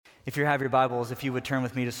If you have your Bibles, if you would turn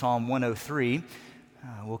with me to Psalm 103,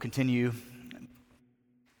 we'll continue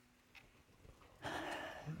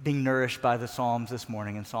being nourished by the Psalms this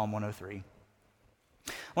morning in Psalm 103.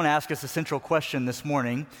 I want to ask us a central question this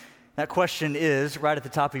morning. That question is, right at the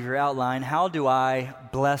top of your outline, how do I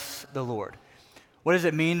bless the Lord? What does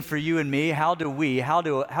it mean for you and me? How do we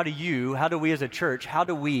as a church, how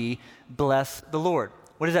do we bless the Lord?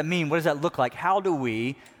 What does that mean? What does that look like? How do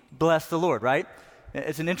we bless the Lord, right?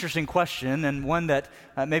 It's an interesting question and one that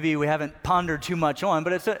maybe we haven't pondered too much on,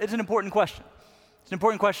 but it's an important question. It's an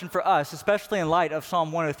important question for us, especially in light of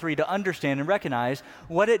Psalm 103, to understand and recognize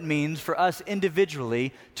what it means for us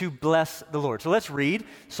individually to bless the Lord. So let's read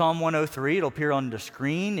Psalm 103. It'll appear on the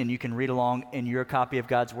screen, and you can read along in your copy of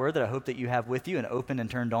God's Word that I hope that you have with you and open and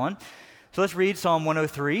turned on. So let's read Psalm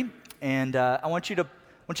 103, and I want you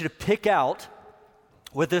to pick out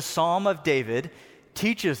what this Psalm of David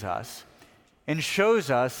teaches us and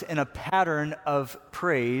shows us in a pattern of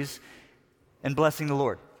praise and blessing the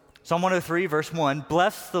Lord. Psalm 103, verse 1,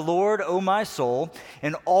 "Bless the Lord, O my soul,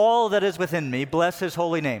 and all that is within me, bless his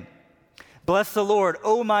holy name. Bless the Lord,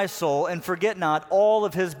 O my soul, and forget not all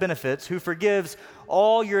of his benefits, who forgives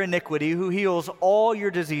all your iniquity, who heals all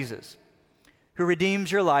your diseases, who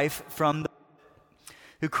redeems your life from the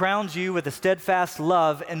who crowns you with a steadfast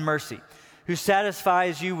love and mercy, who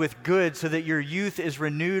satisfies you with good so that your youth is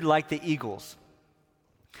renewed like the eagles.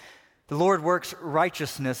 The Lord works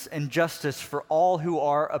righteousness and justice for all who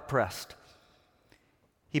are oppressed.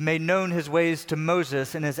 He made known his ways to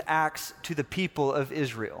Moses and his acts to the people of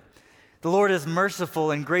Israel. The Lord is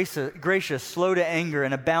merciful and gracious, slow to anger,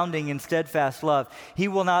 and abounding in steadfast love. He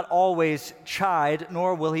will not always chide,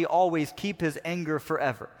 nor will he always keep his anger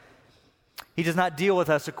forever. He does not deal with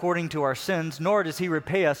us according to our sins, nor does he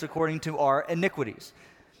repay us according to our iniquities.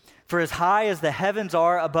 For as high as the heavens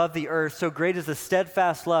are above the earth, so great is the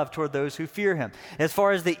steadfast love toward those who fear him. As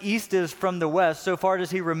far as the east is from the west, so far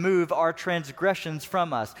does he remove our transgressions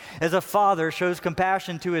from us. As a father shows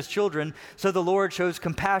compassion to his children, so the Lord shows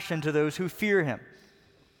compassion to those who fear him.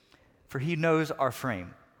 For he knows our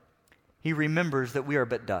frame. He remembers that we are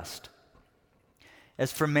but dust.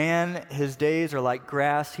 As for man, his days are like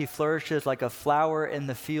grass. He flourishes like a flower in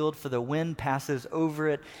the field, for the wind passes over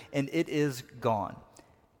it, and it is gone,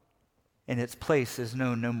 and its place is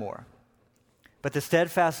known no more. But the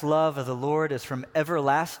steadfast love of the Lord is from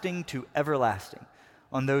everlasting to everlasting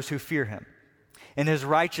on those who fear him, and his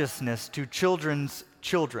righteousness to children's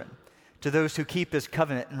children, to those who keep his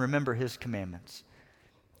covenant and remember his commandments.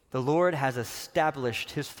 The Lord has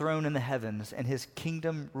established his throne in the heavens, and his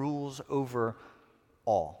kingdom rules over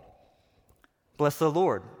all. Bless the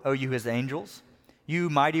Lord, O you his angels, you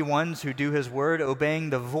mighty ones who do his word, obeying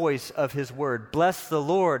the voice of his word. Bless the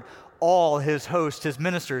Lord, all his hosts, his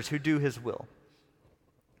ministers who do his will.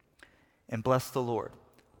 And bless the Lord,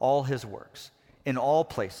 all his works, in all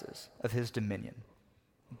places of his dominion.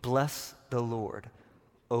 Bless the Lord,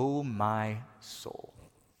 O my soul.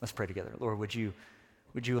 Let's pray together. Lord, would you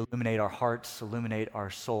illuminate our hearts, illuminate our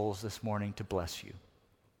souls this morning to bless you.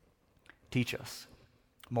 Teach us,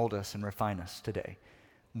 mold us, and refine us today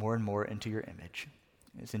more and more into your image.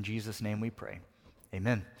 It's in Jesus' name we pray.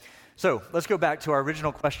 Amen. So let's go back to our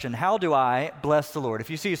original question. How do I bless the Lord? If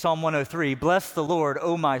you see Psalm 103, bless the Lord,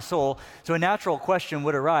 O my soul. So a natural question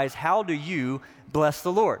would arise, how do you bless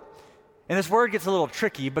the Lord? And this word gets a little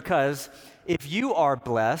tricky because if you are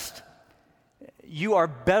blessed, you are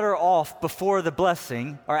better off before the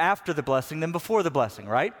blessing or after the blessing than before the blessing,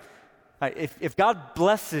 right? If God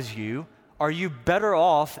blesses you, are you better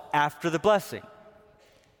off after the blessing?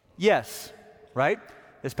 Yes, right?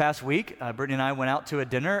 This past week, Brittany and I went out to a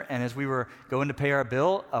dinner, and as we were going to pay our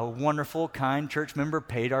bill, a wonderful, kind church member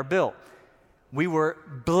paid our bill. We were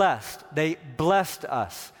blessed. They blessed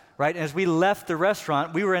us, right? And as we left the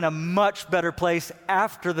restaurant, we were in a much better place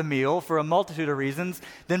after the meal for a multitude of reasons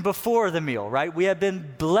than before the meal, right? We had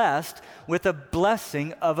been blessed with a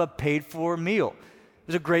blessing of a paid-for meal. It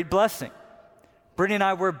was a great blessing. Brittany and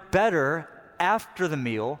I were better after the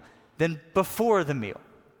meal than before the meal.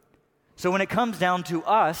 So when it comes down to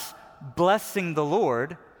us blessing the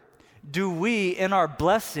Lord, do we, in our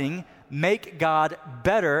blessing, make God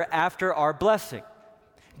better after our blessing?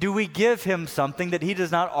 Do we give him something that he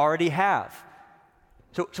does not already have?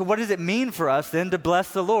 So what does it mean for us then to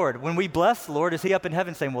bless the Lord? When we bless the Lord, is he up in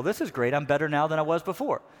heaven saying, well, this is great, I'm better now than I was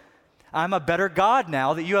before. I'm a better God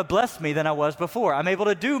now that you have blessed me than I was before. I'm able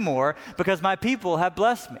to do more because my people have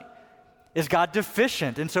blessed me. Is God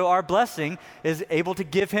deficient? And so our blessing is able to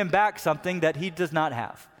give him back something that he does not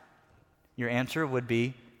have. Your answer would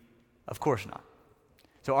be, of course not.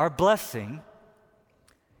 So our blessing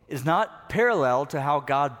is not parallel to how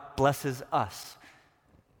God blesses us.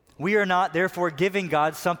 We are not, therefore, giving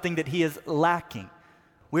God something that he is lacking.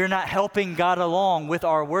 We are not helping God along with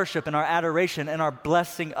our worship and our adoration and our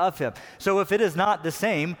blessing of him. So if it is not the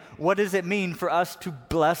same, what does it mean for us to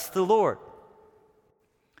bless the Lord?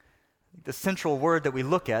 The central word that we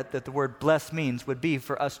look at, that the word bless means, would be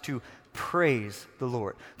for us to praise the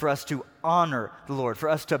Lord, for us to honor the Lord, for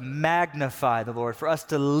us to magnify the Lord, for us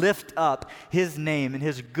to lift up his name and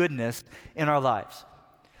his goodness in our lives.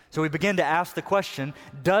 So we begin to ask the question,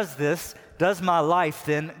 does my life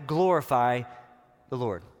then glorify the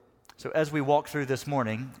Lord? So as we walk through this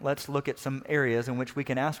morning, let's look at some areas in which we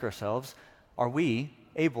can ask ourselves, are we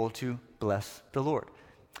able to bless the Lord?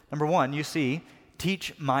 Number one, you see,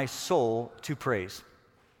 teach my soul to praise.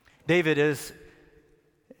 David is,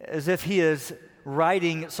 as if he is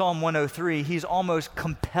writing Psalm 103, he's almost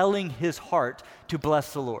compelling his heart to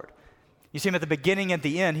bless the Lord. You see him at the beginning and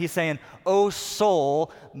the end, he's saying, "O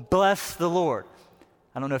soul, bless the Lord."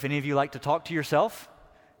 I don't know if any of you like to talk to yourself.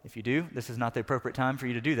 If you do, this is not the appropriate time for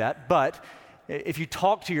you to do that. But if you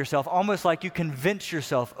talk to yourself, almost like you convince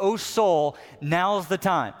yourself, "O soul, now's the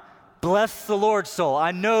time. Bless the Lord, soul.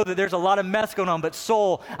 I know that there's a lot of mess going on, but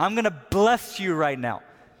soul, I'm going to bless you right now."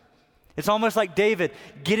 It's almost like David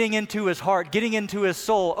getting into his heart, getting into his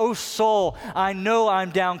soul. "Oh, soul, I know I'm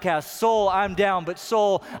downcast. Soul, I'm down, but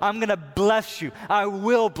soul, I'm going to bless you. I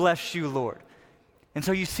will bless you, Lord." And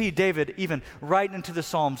so you see David even right into the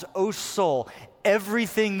Psalms, "Oh, soul,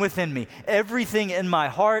 everything within me, everything in my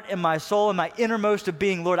heart and my soul and my innermost of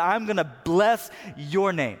being, Lord, I'm going to bless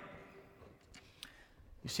your name."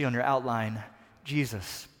 You see on your outline,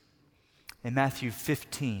 Jesus in Matthew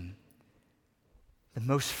 15. The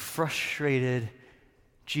most frustrated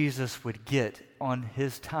Jesus would get on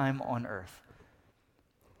his time on earth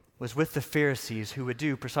was with the Pharisees, who would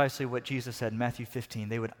do precisely what Jesus said in Matthew 15.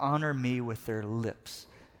 They would honor me with their lips,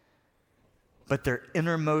 but their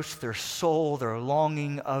innermost, their soul, their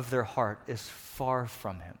longing of their heart is far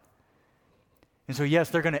from him. And so yes,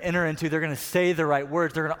 they're going to say the right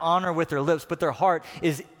words, they're going to honor with their lips, but their heart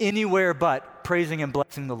is anywhere but praising and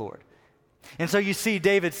blessing the Lord. And so you see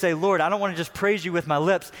David say, "Lord, I don't want to just praise you with my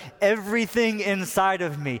lips. Everything inside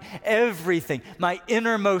of me, everything, my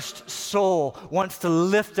innermost soul wants to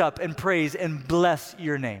lift up and praise and bless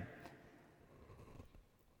your name."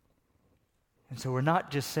 And so we're not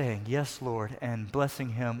just saying, "Yes, Lord," and blessing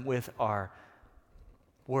him with our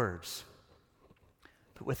words,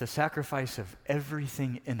 but with the sacrifice of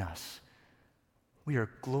everything in us, we are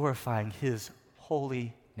glorifying his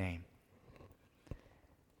holy name.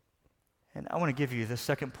 And I want to give you the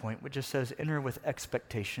second point, which just says, enter with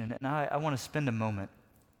expectation. And I want to spend a moment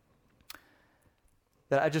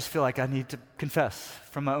that I just feel like I need to confess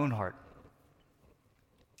from my own heart.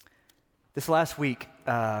 This last week,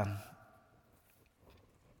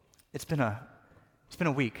 it's been a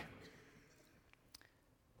week.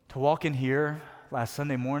 To walk in here last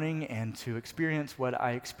Sunday morning and to experience what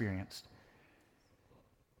I experienced.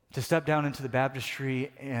 To step down into the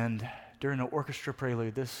baptistry, and during an orchestra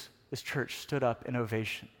prelude, this church stood up in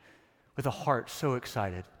ovation with a heart so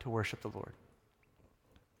excited to worship the Lord.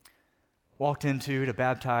 Walked into to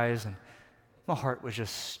baptize, and my heart was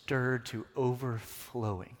just stirred to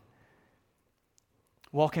overflowing.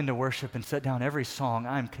 Walk into worship and set down every song.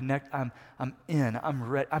 I'm in, I'm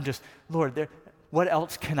ready. I'm just, Lord, what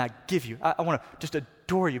else can I give you? I want to just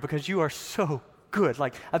adore you because you are so good.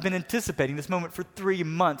 Like, I've been anticipating this moment for 3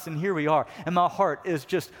 months, and here we are. And my heart is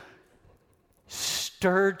just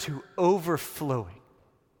stirred to overflowing.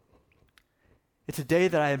 It's a day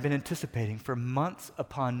that I have been anticipating for months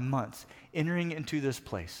upon months, entering into this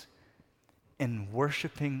place and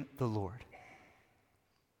worshiping the Lord.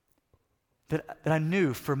 That I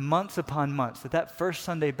knew for months upon months that first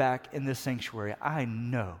Sunday back in this sanctuary, I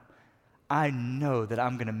know that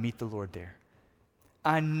I'm going to meet the Lord there.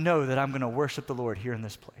 I know that I'm going to worship the Lord here in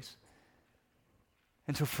this place.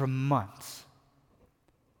 And so for months,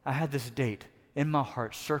 I had this date in my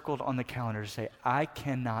heart circled on the calendar to say, I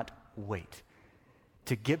cannot wait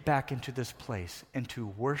to get back into this place and to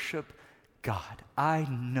worship God. I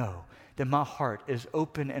know that my heart is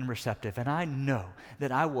open and receptive, and I know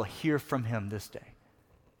that I will hear from him this day.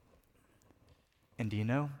 And do you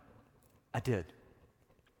know? I did.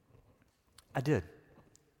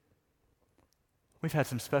 We've had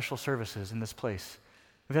some special services in this place.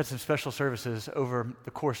 We've had some special services over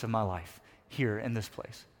the course of my life here in this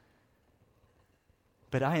place.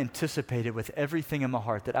 But I anticipated with everything in my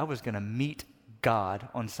heart that I was going to meet God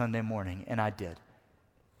on Sunday morning, and I did.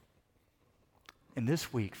 And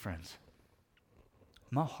this week, friends,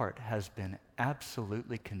 my heart has been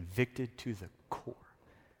absolutely convicted to the core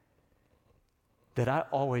that I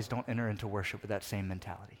always don't enter into worship with that same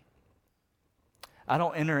mentality. I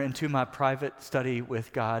don't enter into my private study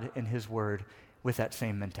with God and His Word with that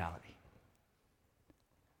same mentality.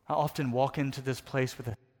 I often walk into this place with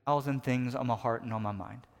 1,000 things on my heart and on my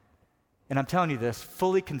mind. And I'm telling you this,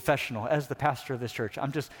 fully confessional, as the pastor of this church.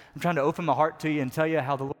 I'm trying to open my heart to you and tell you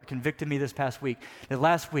how the Lord convicted me this past week. That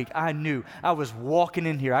last week, I knew I was walking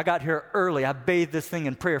in here. I got here early. I bathed this thing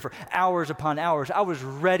in prayer for hours upon hours. I was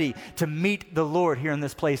ready to meet the Lord here in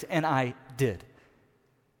this place, and I did.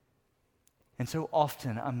 And so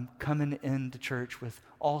often, I'm coming into church with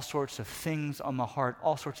all sorts of things on my heart,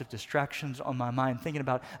 all sorts of distractions on my mind, thinking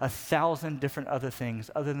about 1,000 different other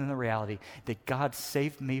things other than the reality that God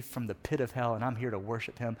saved me from the pit of hell, and I'm here to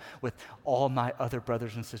worship Him with all my other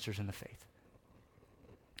brothers and sisters in the faith.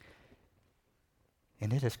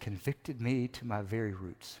 And it has convicted me to my very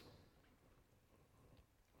roots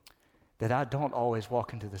that I don't always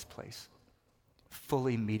walk into this place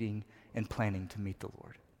fully meeting and planning to meet the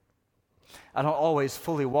Lord. I don't always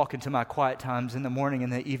fully walk into my quiet times in the morning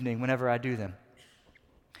and the evening whenever I do them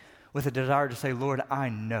with a desire to say, Lord, I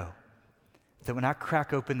know that when I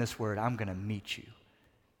crack open this word, I'm going to meet you.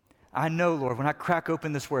 I know, Lord, when I crack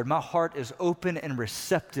open this word, my heart is open and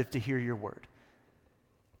receptive to hear your word.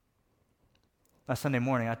 Last Sunday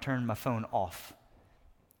morning, I turned my phone off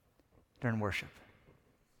during worship.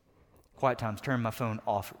 Quiet times, turned my phone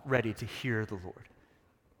off, ready to hear the Lord.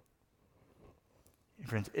 And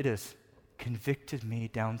friends, it has convicted me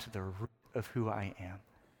down to the root of who I am.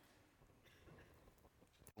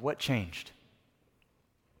 What changed?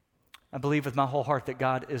 I believe with my whole heart that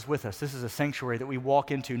God is with us. This is a sanctuary that we walk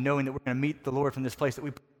into knowing that we're going to meet the Lord from this place, that we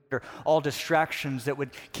put all distractions that would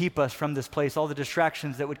keep us from this place, all the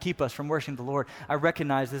distractions that would keep us from worshiping the Lord. I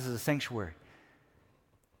recognize this is a sanctuary,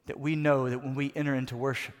 that we know that when we enter into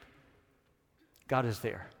worship, God is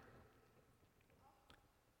there.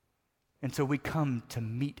 And so we come to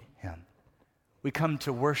meet Him. We come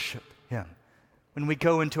to worship Him. When we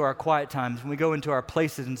go into our quiet times, when we go into our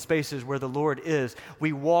places and spaces where the Lord is,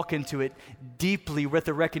 we walk into it deeply with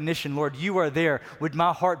the recognition, Lord, you are there. Would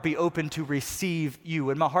my heart be open to receive you?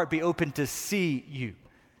 Would my heart be open to see you?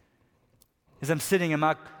 As I'm sitting in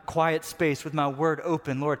my quiet space with my word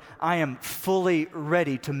open, Lord, I am fully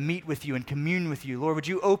ready to meet with you and commune with you. Lord, would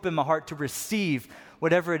you open my heart to receive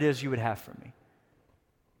whatever it is you would have for me?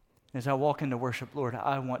 As I walk into worship, Lord,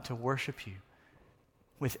 I want to worship you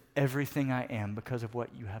with everything I am because of what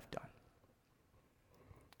you have done.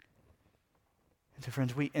 And so,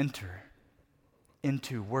 friends, we enter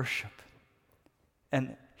into worship.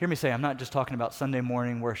 And hear me say, I'm not just talking about Sunday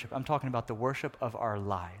morning worship. I'm talking about the worship of our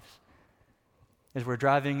lives. As we're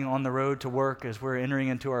driving on the road to work, as we're entering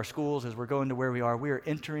into our schools, as we're going to where we are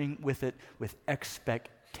entering with it with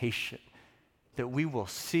expectation that we will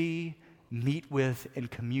see, meet with,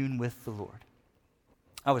 and commune with the Lord.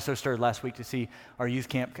 I was so stirred last week to see our youth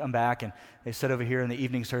camp come back, and they sit over here in the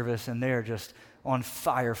evening service, and they're just on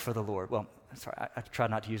fire for the Lord. Well, sorry, I try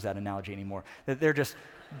not to use that analogy anymore. That they're just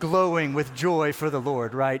glowing with joy for the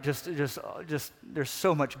Lord, right? Just there's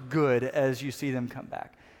so much good as you see them come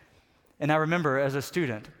back. And I remember as a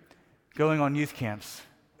student going on youth camps,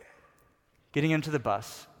 getting into the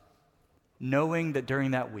bus, knowing that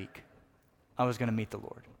during that week I was going to meet the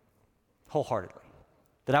Lord wholeheartedly,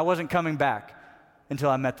 that I wasn't coming back until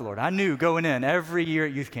I met the Lord. I knew going in every year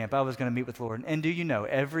at youth camp I was going to meet with the Lord. And do you know,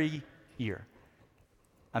 every year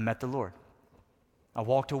I met the Lord. I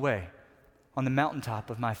walked away on the mountaintop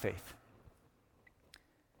of my faith.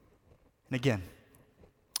 And again,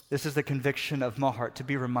 this is the conviction of my heart to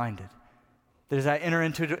be reminded that as I enter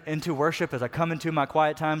into worship, as I come into my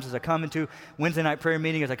quiet times, as I come into Wednesday night prayer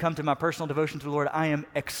meeting, as I come to my personal devotion to the Lord, I am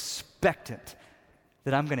expectant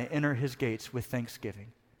that I'm going to enter His gates with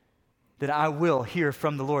thanksgiving, that I will hear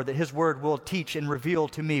from the Lord, that His word will teach and reveal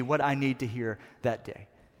to me what I need to hear that day.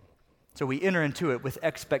 So we enter into it with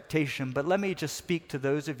expectation, but let me just speak to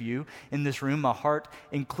those of you in this room, my heart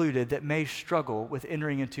included, that may struggle with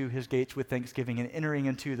entering into His gates with thanksgiving and entering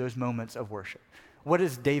into those moments of worship. What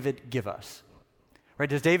does David give us? Right?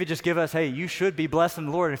 Does David just give us, hey, you should be blessing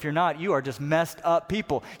the Lord. If you're not, you are just messed up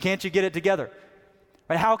people. Can't you get it together?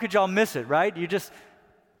 Right? How could y'all miss it, right?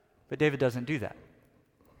 But David doesn't do that.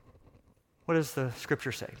 What does the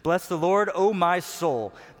scripture say? Bless the Lord, O my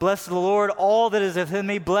soul. Bless the Lord, all that is within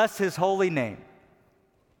me. Bless His holy name.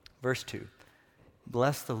 Verse 2.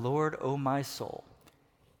 Bless the Lord, O my soul,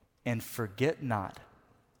 and forget not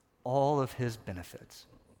all of His benefits.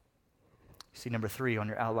 You see, number 3 on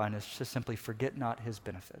your outline is just simply forget not His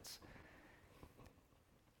benefits.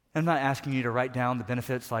 I'm not asking you to write down the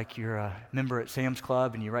benefits like you're a member at Sam's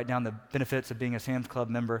Club and you write down the benefits of being a Sam's Club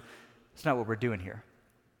member. It's not what we're doing here.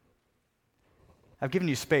 I've given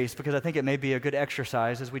you space because I think it may be a good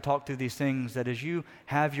exercise as we talk through these things, that as you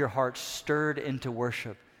have your heart stirred into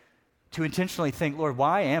worship, to intentionally think, Lord,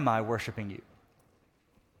 why am I worshiping you?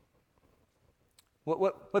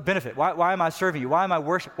 What benefit? Why am I serving you? Why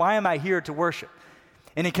am I here to worship?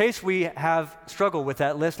 And in case we have struggled with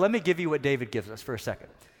that list, let me give you what David gives us for a second.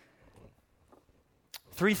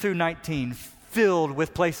 3 through 19, filled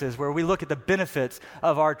with places where we look at the benefits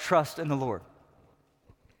of our trust in the Lord.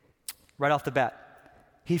 Right off the bat,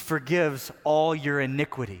 he forgives all your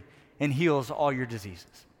iniquity and heals all your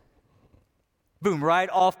diseases. Boom, right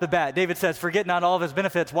off the bat, David says, forget not all of his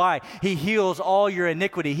benefits. Why? He heals all your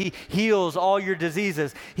iniquity. He heals all your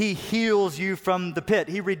diseases. He heals you from the pit.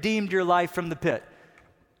 He redeemed your life from the pit.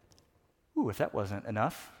 Ooh, if that wasn't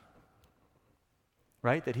enough,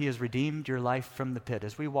 right? That he has redeemed your life from the pit.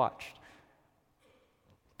 As we watched,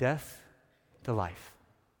 death to life.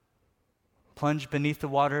 Plunged beneath the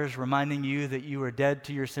waters, reminding you that you are dead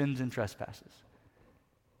to your sins and trespasses.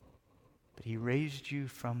 But he raised you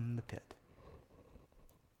from the pit.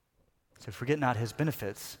 So forget not his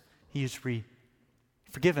benefits. He has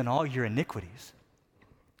forgiven all your iniquities.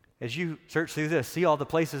 As you search through this, see all the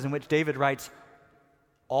places in which David writes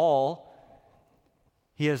all.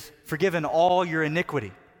 He has forgiven all your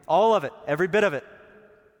iniquity, all of it, every bit of it.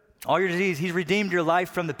 All your disease. He's redeemed your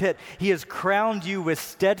life from the pit. He has crowned you with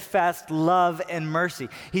steadfast love and mercy.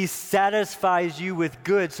 He satisfies you with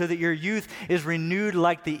good so that your youth is renewed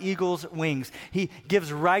like the eagle's wings. He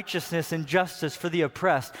gives righteousness and justice for the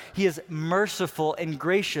oppressed. He is merciful and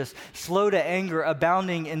gracious, slow to anger,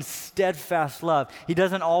 abounding in steadfast love. He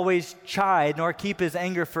doesn't always chide nor keep his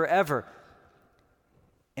anger forever.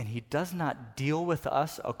 And he does not deal with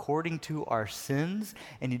us according to our sins,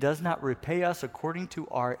 and he does not repay us according to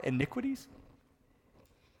our iniquities.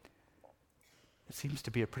 It seems to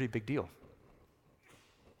be a pretty big deal.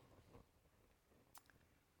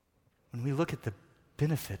 When we look at the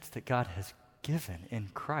benefits that God has given in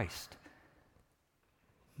Christ,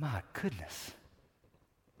 my goodness.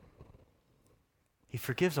 He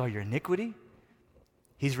forgives all your iniquity.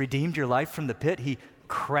 He's redeemed your life from the pit. He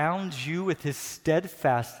crowns you with his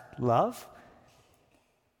steadfast love.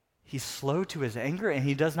 He's slow to his anger, and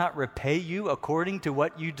he does not repay you according to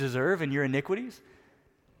what you deserve in your iniquities.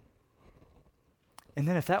 And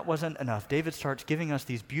then if that wasn't enough, David starts giving us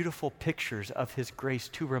these beautiful pictures of his grace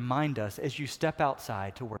to remind us as you step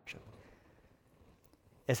outside to worship.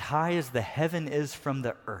 As high as the heaven is from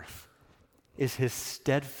the earth is his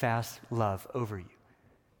steadfast love over you.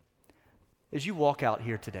 As you walk out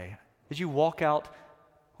here today, as you walk out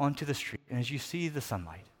onto the street, and as you see the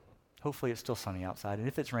sunlight, hopefully it's still sunny outside, and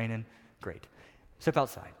if it's raining, great. Step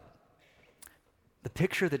outside. The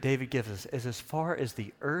picture that David gives us is as far as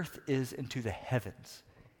the earth is into the heavens,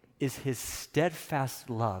 is his steadfast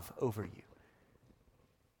love over you.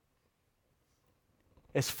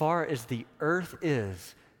 As far as the earth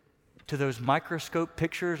is to those microscope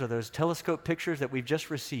pictures or those telescope pictures that we've just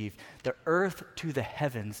received, the earth to the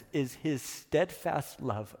heavens is his steadfast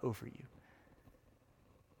love over you.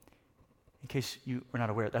 In case you were not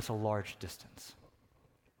aware, that's a large distance.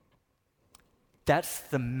 That's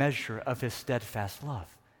the measure of his steadfast love.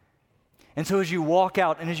 And so as you walk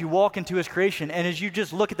out and as you walk into his creation and as you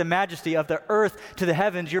just look at the majesty of the earth to the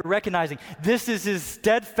heavens, you're recognizing this is his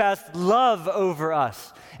steadfast love over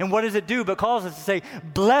us. And what does it do but calls us to say,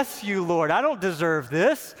 bless you, Lord. I don't deserve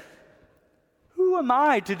this. Who am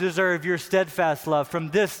I to deserve your steadfast love from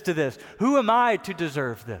this to this? Who am I to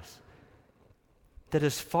deserve this? That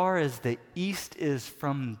as far as the east is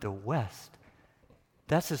from the west,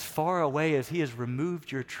 that's as far away as he has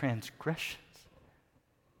removed your transgressions.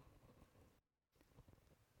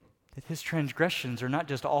 That his transgressions are not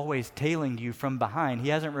just always tailing you from behind. He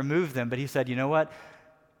hasn't removed them, but he said, you know what?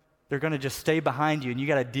 They're going to just stay behind you, and you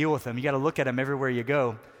got to deal with them. You got to look at them everywhere you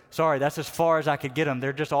go. Sorry, that's as far as I could get them.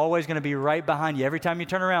 They're just always going to be right behind you. Every time you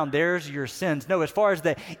turn around, there's your sins. No, as far as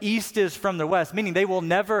the east is from the west, meaning they will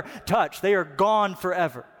never touch. They are gone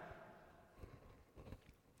forever.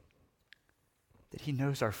 That he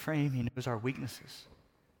knows our frame, he knows our weaknesses.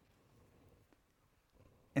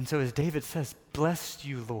 And so as David says, bless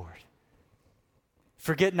you, Lord.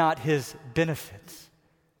 Forget not his benefits.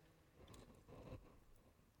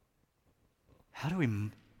 How do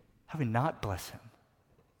we not bless him?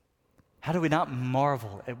 How do we not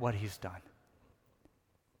marvel at what he's done?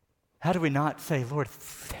 How do we not say, Lord,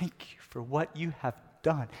 thank you for what you have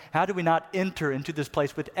done? How do we not enter into this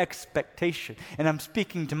place with expectation? And I'm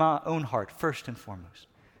speaking to my own heart first and foremost.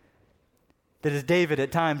 That as David,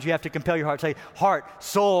 at times, you have to compel your heart, say, heart,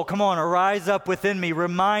 soul, come on, arise up within me,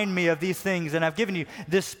 remind me of these things. And I've given you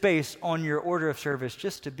this space on your order of service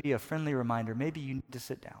just to be a friendly reminder. Maybe you need to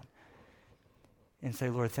sit down and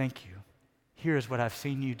say, Lord, thank you. Here's what I've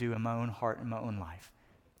seen you do in my own heart and my own life.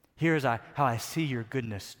 Here's how I see your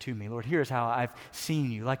goodness to me. Lord, here's how I've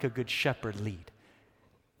seen you like a good shepherd lead.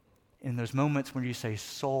 In those moments when you say,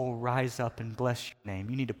 soul, rise up and bless your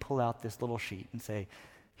name, you need to pull out this little sheet and say,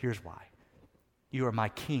 here's why. You are my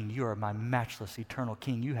king. You are my matchless, eternal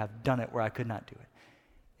king. You have done it where I could not do it.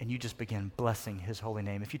 And you just begin blessing his holy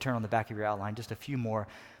name. If you turn on the back of your outline, just a few more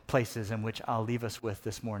places in which I'll leave us with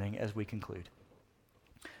this morning as we conclude.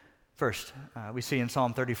 First, we see in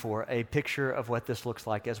Psalm 34 a picture of what this looks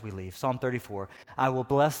like as we leave. Psalm 34, I will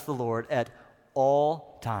bless the Lord at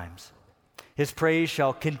all times. His praise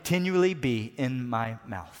shall continually be in my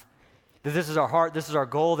mouth. That this is our heart, this is our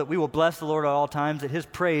goal, that we will bless the Lord at all times, that his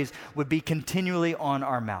praise would be continually on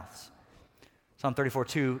our mouths. Psalm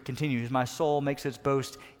 34:2 continues, my soul makes its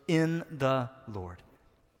boast in the Lord.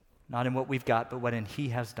 Not in what we've got, but what he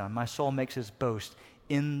has done. My soul makes its boast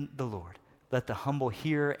in the Lord. Let the humble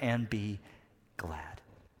hear and be glad.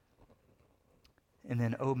 And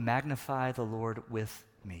then, oh, magnify the Lord with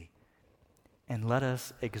me, and let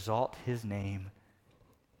us exalt his name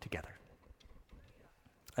together.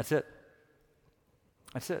 That's it.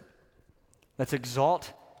 That's it. Let's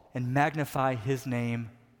exalt and magnify his name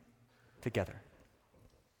together.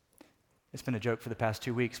 It's been a joke for the past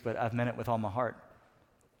 2 weeks, but I've meant it with all my heart.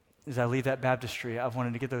 As I leave that baptistry, I've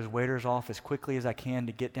wanted to get those waiters off as quickly as I can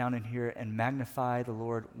to get down in here and magnify the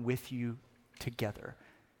Lord with you together.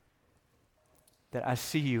 That I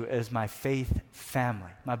see you as my faith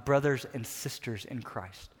family, my brothers and sisters in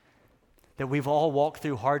Christ. That we've all walked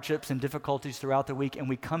through hardships and difficulties throughout the week, and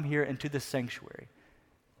we come here into the sanctuary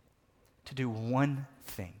to do one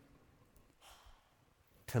thing,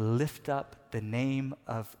 to lift up the name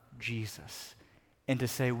of Jesus and to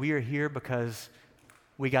say we are here because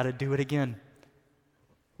we got to do it again.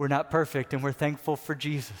 We're not perfect, and we're thankful for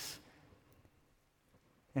Jesus.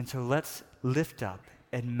 And so let's lift up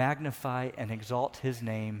and magnify and exalt his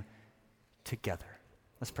name together.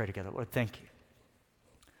 Let's pray together. Lord, thank you.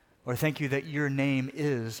 Lord, thank you that your name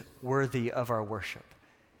is worthy of our worship.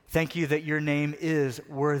 Thank you that your name is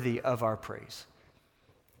worthy of our praise.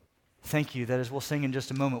 Thank you that as we'll sing in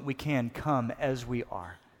just a moment, we can come as we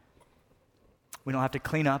are. We don't have to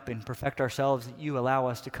clean up and perfect ourselves, that you allow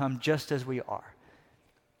us to come just as we are.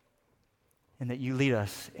 And that you lead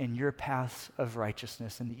us in your paths of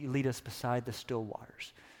righteousness, and that you lead us beside the still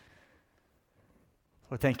waters.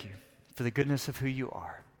 Lord, thank you for the goodness of who you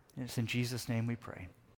are. And it's in Jesus' name we pray.